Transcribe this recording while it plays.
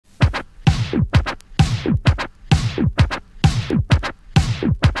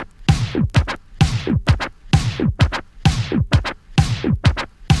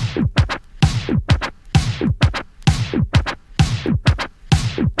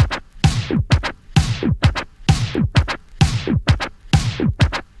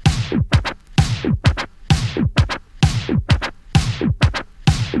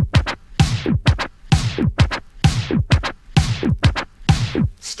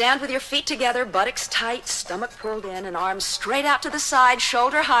Stand with your feet together, buttocks tight, stomach pulled in, and arms straight out to the side,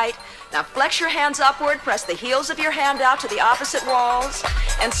 shoulder height. Now flex your hands upward, press the heels of your hand out to the opposite walls,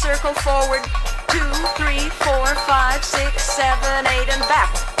 and circle forward. 2, 3, 4, 5, 6, 7, 8, and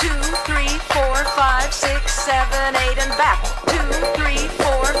back. 2, 3, 4, 5, 6, 7, 8, and back. 2, 3,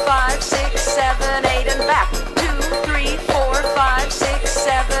 4, 5, 6, 7, 8, and back. 2, 3, 4, 5, 6,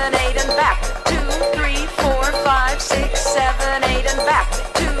 7, 8, and back. 2, 3, 4, 5, 6, 7, 8, and back.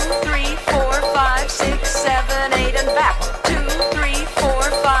 2, 3, 4, 5, 6, 7, 8, and back. 2, 3,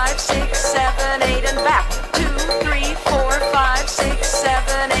 4, 5, 6, 7, 8, and back. 2, 3, 4, 5, 6,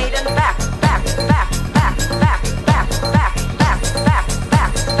 7, 8, and back.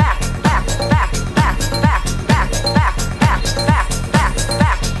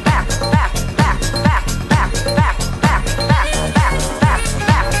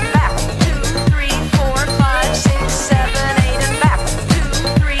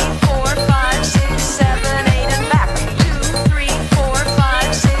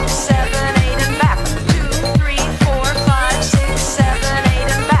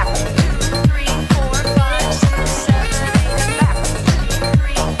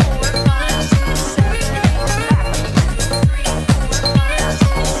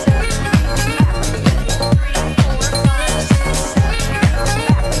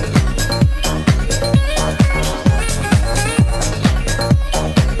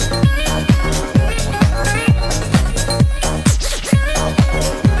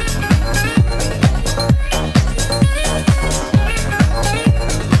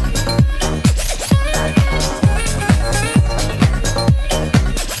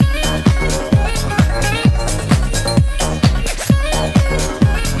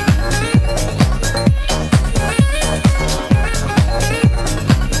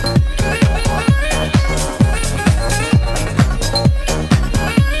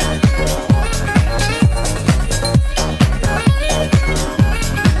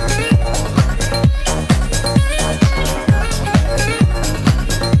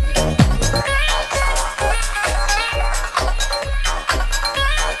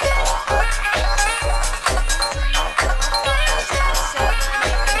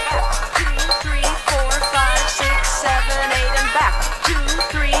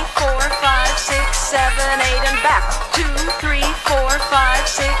 Back. 2, 3, 4, 5,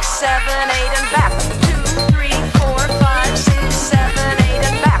 6, 7, 8, and back.